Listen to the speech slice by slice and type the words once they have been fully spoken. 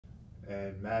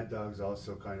And Mad Dog's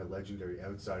also kind of legendary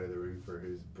outside of the ring for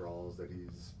his brawls that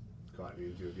he's gotten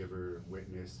into. Have you ever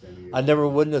witnessed any? I never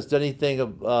witnessed anything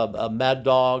of a Mad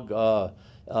Dog.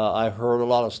 I heard a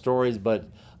lot of stories, but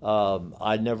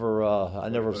I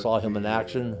never saw him in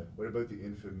action. What about the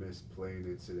infamous plane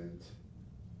incident?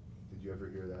 Did you ever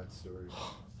hear that story?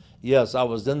 Yes, I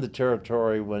was in the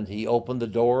territory when he opened the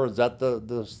door. Is that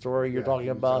the story you're talking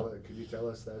about? Could you tell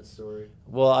us that story?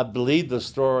 Well, I believe the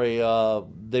story.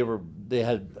 They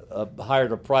had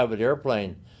hired a private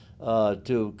airplane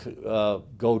to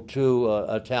go to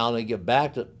a town and get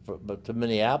back to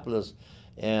Minneapolis,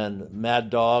 and Mad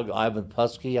Dog Ivan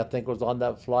Putski, I think, was on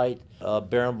that flight.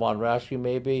 Baron von Raschke,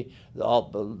 maybe. A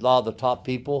lot of the top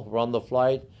people were on the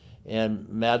flight, and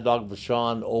Mad Dog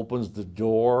Vachon opens the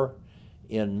door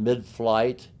in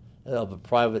mid-flight of a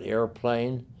private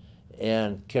airplane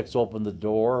and kicks open the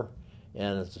door,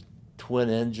 and it's a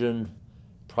twin-engine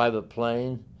private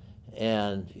plane,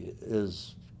 and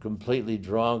is completely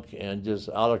drunk and just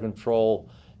out of control,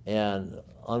 and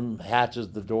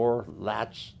unhatches the door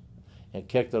latch and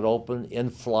kicked it open in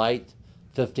flight,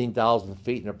 15,000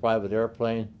 feet in a private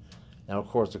airplane, and of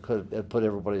course it put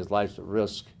everybody's lives at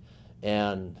risk.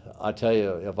 And I tell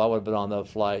you, if I would have been on that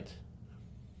flight,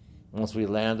 once we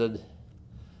landed,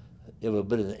 it would have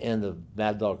been the end of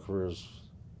Mad Dog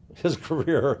his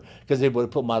career, because it would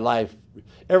have put my life,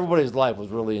 everybody's life was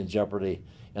really in jeopardy,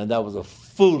 and that was a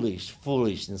foolish,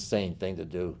 insane thing to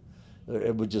do.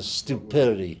 It was just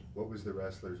stupidity. What was the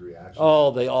wrestlers' reaction?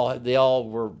 Oh, they all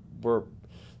were.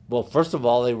 Well, first of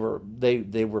all, they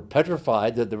were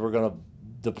petrified that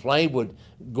the plane would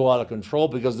go out of control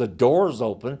because the doors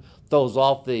open, throws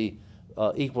off the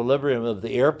equilibrium of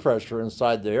the air pressure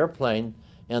inside the airplane,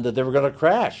 and that they were going to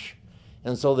crash.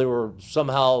 And so they were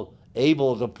somehow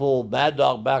able to pull Mad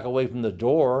Dog back away from the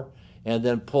door and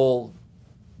then pull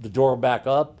the door back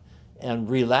up and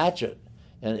relatch it.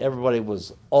 And everybody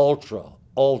was ultra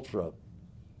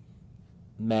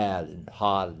mad and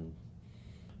hot. And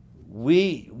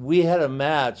we had a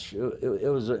match.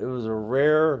 It was a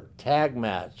rare tag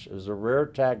match. It was a rare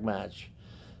tag match.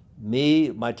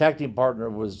 My tag team partner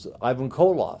was Ivan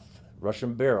Koloff,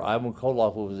 Russian Bear. Ivan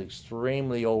Koloff, who was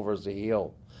extremely over as a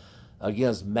heel,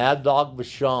 against Mad Dog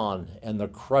Vachon and the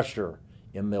Crusher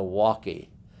in Milwaukee.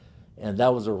 And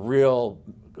that was a real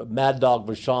Mad Dog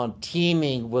Vachon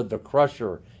teaming with the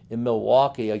Crusher in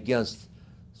Milwaukee against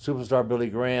superstar Billy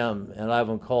Graham and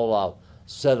Ivan Koloff,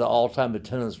 set an all-time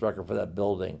attendance record for that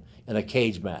building in a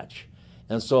cage match.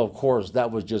 And so, of course,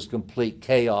 that was just complete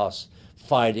chaos,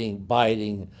 fighting,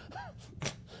 biting.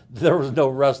 There was no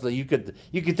wrestling. You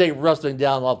could take wrestling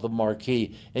down off the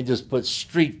marquee and just put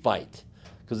street fight,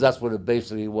 because that's what it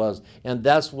basically was. And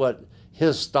that's what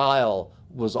his style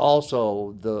was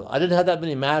also. I didn't have that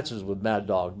many matches with Mad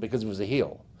Dog because he was a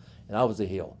heel, and I was a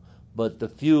heel. But the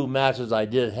few matches I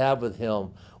did have with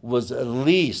him was at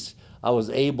least I was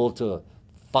able to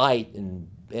fight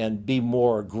and be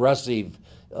more aggressive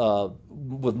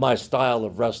with my style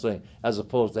of wrestling, as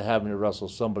opposed to having to wrestle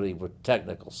somebody with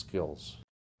technical skills.